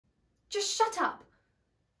Just shut up.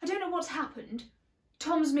 I don't know what's happened.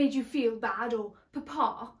 Tom's made you feel bad, or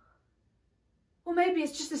Papa. Or maybe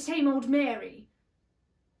it's just the same old Mary,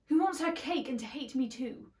 who wants her cake and to hate me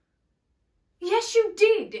too. Yes, you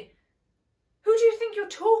did. Who do you think you're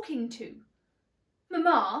talking to?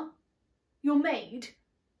 Mamma? Your maid?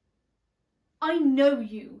 I know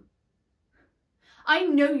you. I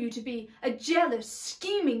know you to be a jealous,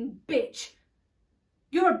 scheming bitch.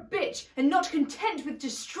 You're a bitch, and not content with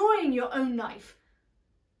destroying your own life.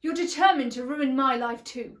 You're determined to ruin my life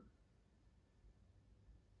too.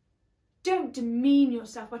 Don't demean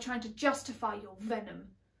yourself by trying to justify your venom.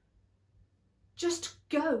 Just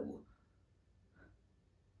go.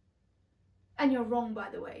 And you're wrong, by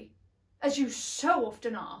the way, as you so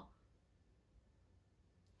often are.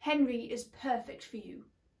 Henry is perfect for you.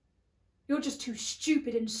 You're just too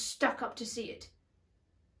stupid and stuck up to see it.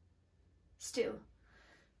 Still,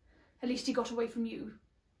 at least he got away from you.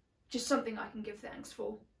 Just something I can give thanks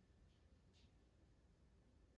for.